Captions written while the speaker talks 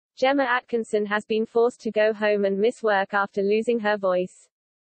Gemma Atkinson has been forced to go home and miss work after losing her voice.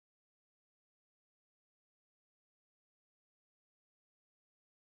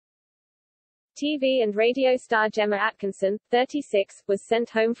 TV and radio star Gemma Atkinson, 36, was sent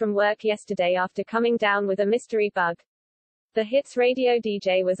home from work yesterday after coming down with a mystery bug. The Hits radio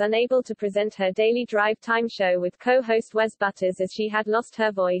DJ was unable to present her daily drive time show with co-host Wes Butters as she had lost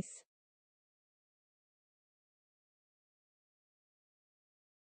her voice.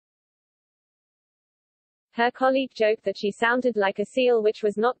 Her colleague joked that she sounded like a seal, which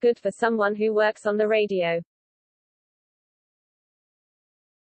was not good for someone who works on the radio.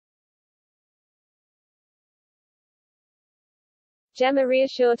 Gemma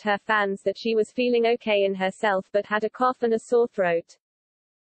reassured her fans that she was feeling okay in herself but had a cough and a sore throat.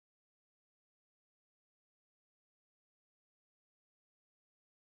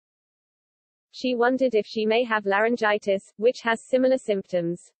 She wondered if she may have laryngitis, which has similar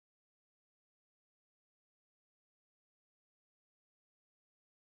symptoms.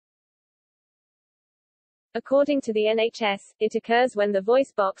 According to the NHS, it occurs when the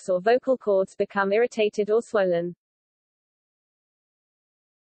voice box or vocal cords become irritated or swollen.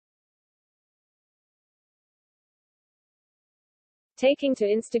 Taking to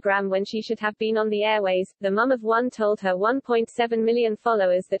Instagram when she should have been on the airways, the mum of one told her 1.7 million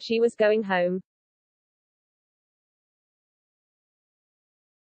followers that she was going home.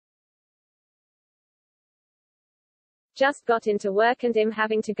 Just got into work and I'm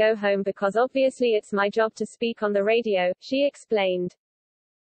having to go home because obviously it's my job to speak on the radio, she explained.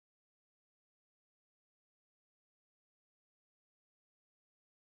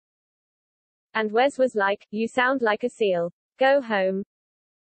 And Wes was like, "You sound like a seal. Go home."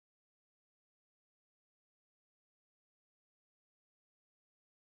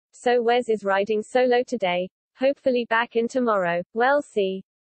 So Wes is riding solo today. Hopefully back in tomorrow. We'll see.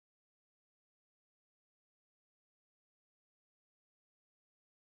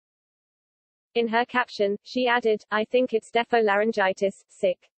 In her caption, she added, "I think it's defo laryngitis,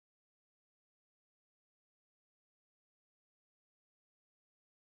 sick."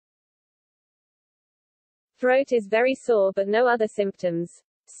 Throat is very sore but no other symptoms.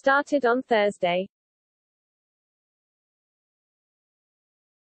 Started on Thursday.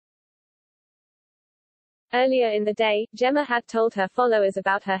 Earlier in the day, Gemma had told her followers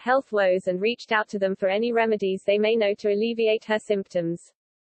about her health woes and reached out to them for any remedies they may know to alleviate her symptoms.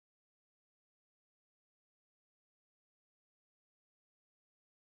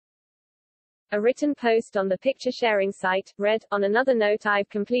 A written post on the picture-sharing site read, "On another note, I've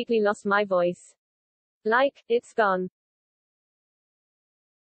completely lost my voice. Like, it's gone.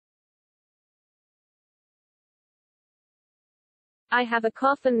 I have a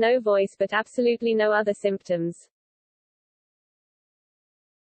cough and no voice but absolutely no other symptoms.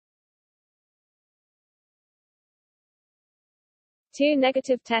 Two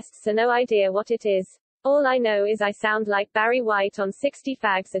negative tests, so no idea what it is. All I know is I sound like Barry White on 60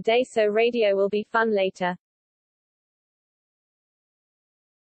 Fags a Day, so radio will be fun later.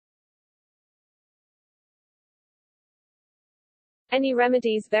 Any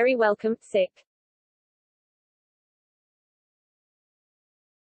remedies very welcome, sick."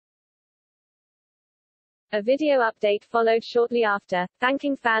 A video update followed shortly after,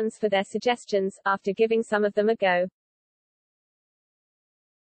 thanking fans for their suggestions, after giving some of them a go.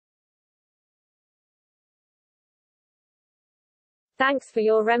 Thanks for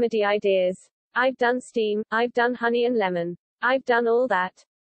your remedy ideas. I've done steam, I've done honey and lemon. I've done all that.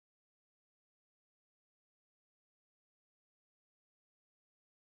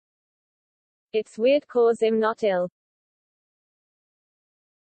 It's weird cause I'm not ill.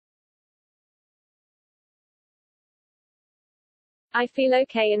 I feel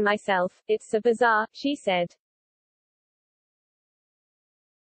okay in myself, it's so bizarre, she said.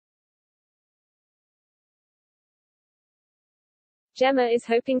 Gemma is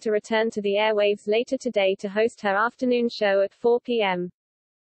hoping to return to the airwaves later today to host her afternoon show at 4 p.m.